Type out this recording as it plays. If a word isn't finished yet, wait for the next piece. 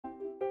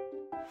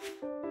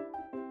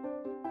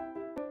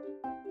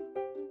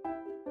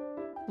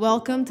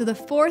Welcome to the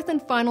fourth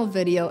and final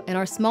video in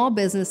our small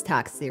business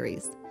tax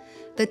series.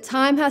 The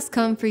time has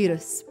come for you to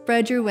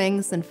spread your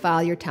wings and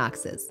file your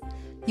taxes.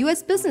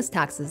 U.S. business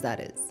taxes, that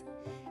is.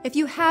 If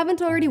you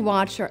haven't already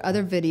watched our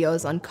other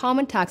videos on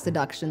common tax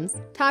deductions,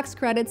 tax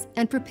credits,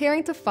 and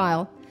preparing to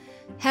file,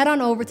 head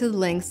on over to the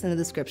links in the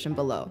description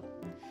below.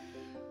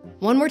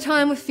 One more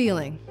time with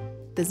feeling.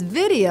 This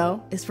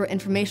video is for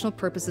informational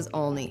purposes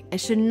only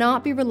and should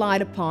not be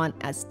relied upon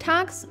as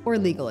tax or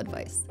legal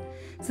advice.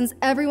 Since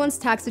everyone's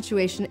tax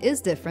situation is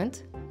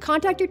different,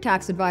 contact your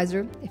tax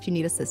advisor if you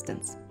need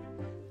assistance.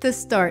 To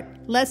start,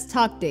 let's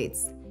talk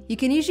dates. You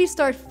can usually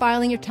start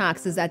filing your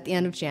taxes at the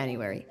end of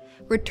January.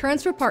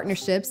 Returns for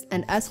partnerships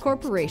and S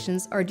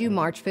corporations are due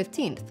March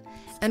 15th,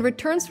 and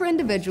returns for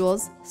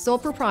individuals, sole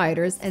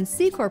proprietors, and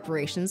C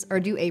corporations are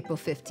due April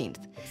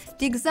 15th.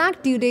 The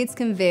exact due dates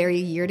can vary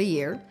year to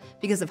year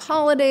because of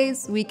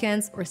holidays,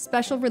 weekends, or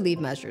special relief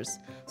measures,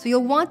 so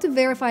you'll want to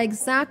verify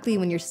exactly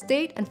when your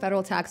state and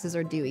federal taxes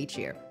are due each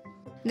year.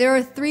 There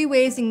are 3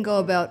 ways you can go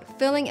about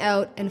filling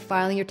out and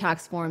filing your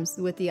tax forms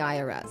with the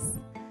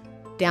IRS.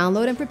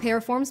 Download and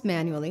prepare forms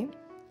manually,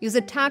 use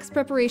a tax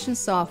preparation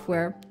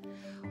software,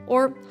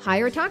 or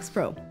hire a tax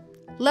pro.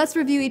 Let's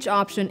review each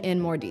option in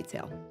more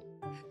detail.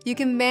 You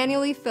can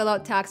manually fill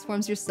out tax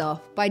forms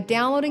yourself by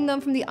downloading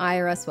them from the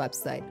IRS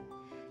website.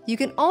 You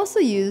can also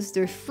use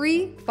their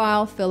free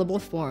file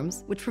fillable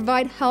forms, which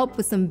provide help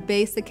with some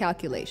basic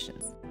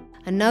calculations.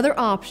 Another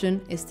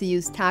option is to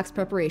use tax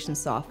preparation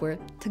software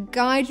to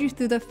guide you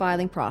through the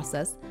filing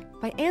process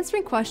by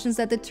answering questions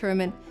that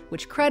determine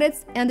which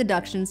credits and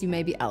deductions you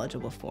may be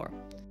eligible for.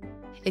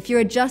 If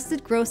your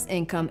adjusted gross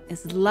income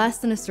is less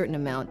than a certain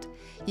amount,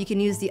 you can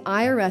use the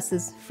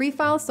IRS's free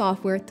file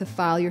software to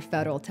file your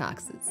federal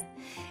taxes.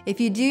 If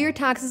you do your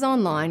taxes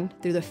online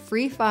through the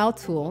free file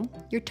tool,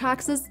 your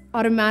taxes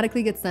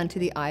automatically get sent to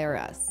the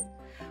IRS.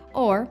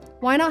 Or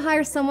why not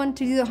hire someone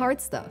to do the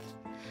hard stuff?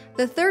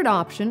 The third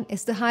option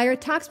is to hire a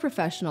tax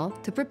professional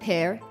to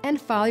prepare and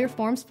file your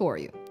forms for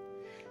you.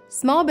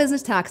 Small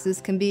business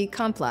taxes can be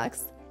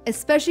complex,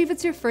 especially if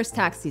it's your first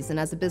tax season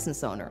as a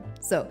business owner.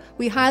 So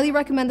we highly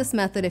recommend this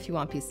method if you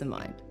want peace of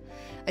mind.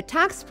 A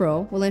tax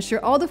pro will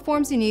ensure all the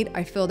forms you need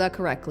are filled out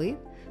correctly,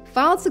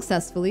 filed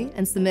successfully,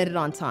 and submitted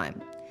on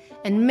time.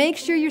 And make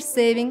sure you're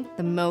saving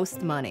the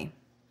most money.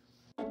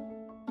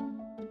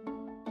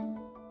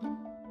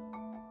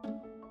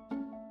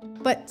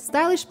 But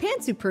stylish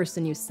pantsuit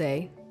person, you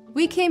say,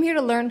 we came here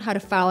to learn how to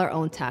file our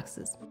own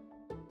taxes.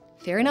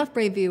 Fair enough,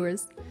 brave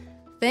viewers.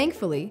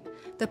 Thankfully,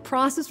 the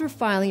process for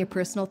filing your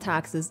personal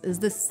taxes is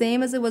the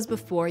same as it was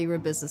before you were a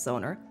business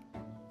owner,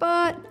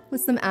 but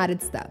with some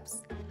added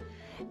steps.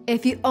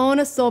 If you own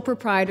a sole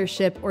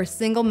proprietorship or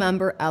single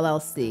member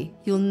LLC,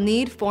 you'll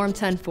need Form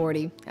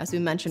 1040, as we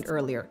mentioned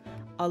earlier,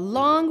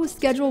 along with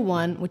Schedule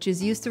 1, which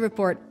is used to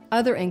report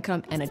other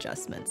income and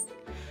adjustments.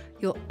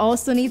 You'll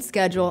also need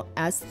Schedule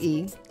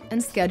SE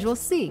and Schedule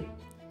C.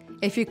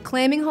 If you're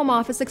claiming home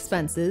office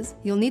expenses,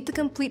 you'll need to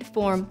complete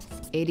Form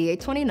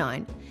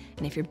 8829,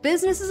 and if your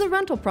business is a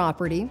rental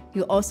property,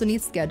 you'll also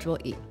need Schedule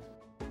E.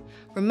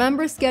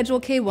 Remember Schedule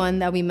K1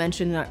 that we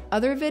mentioned in our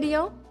other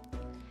video?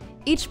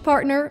 Each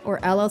partner or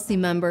LLC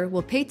member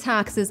will pay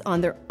taxes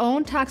on their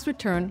own tax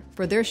return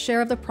for their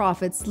share of the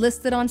profits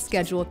listed on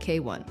Schedule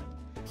K1.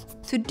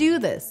 To do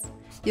this,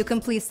 you'll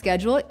complete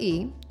Schedule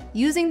E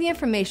using the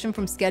information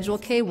from Schedule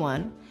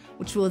K1,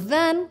 which will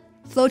then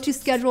flow to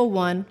Schedule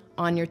 1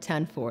 on your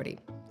 1040.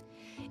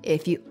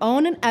 If you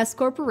own an S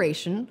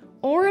corporation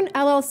or an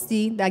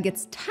LLC that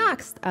gets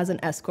taxed as an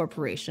S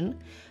corporation,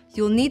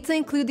 you'll need to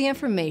include the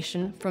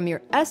information from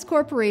your S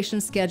corporation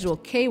Schedule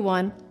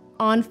K1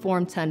 on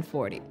Form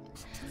 1040.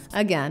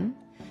 Again,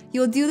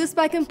 you'll do this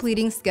by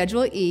completing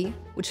Schedule E,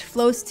 which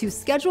flows to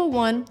Schedule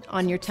 1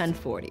 on your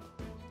 1040.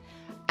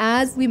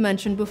 As we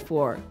mentioned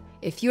before,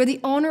 if you're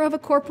the owner of a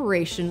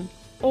corporation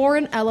or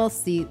an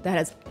LLC that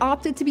has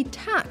opted to be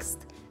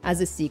taxed as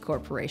a C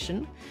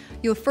corporation,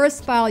 you'll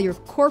first file your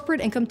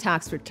corporate income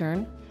tax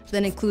return,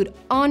 then include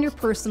on your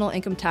personal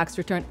income tax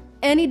return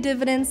any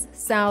dividends,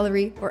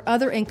 salary, or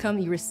other income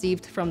you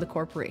received from the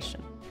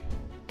corporation.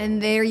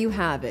 And there you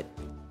have it.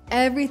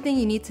 Everything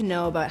you need to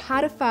know about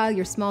how to file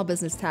your small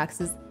business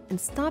taxes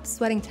and stop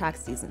sweating tax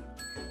season.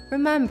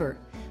 Remember,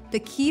 the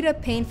key to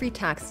pain-free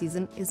tax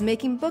season is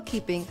making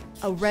bookkeeping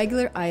a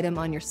regular item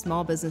on your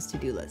small business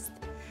to-do list.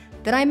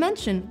 Did I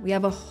mention we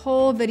have a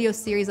whole video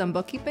series on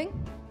bookkeeping?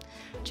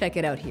 Check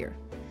it out here.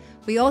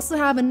 We also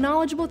have a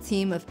knowledgeable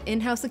team of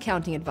in-house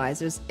accounting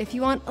advisors if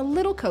you want a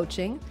little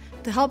coaching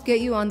to help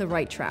get you on the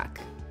right track.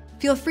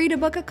 Feel free to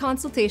book a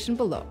consultation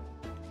below.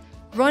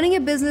 Running a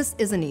business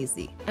isn't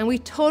easy, and we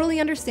totally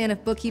understand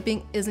if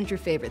bookkeeping isn't your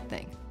favorite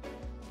thing.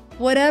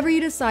 Whatever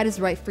you decide is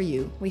right for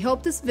you, we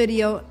hope this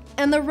video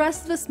and the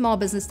rest of the small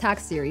business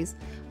tax series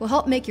will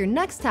help make your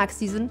next tax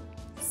season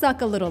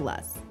suck a little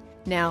less.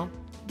 Now,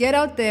 get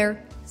out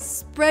there,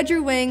 spread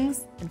your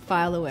wings, and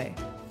file away.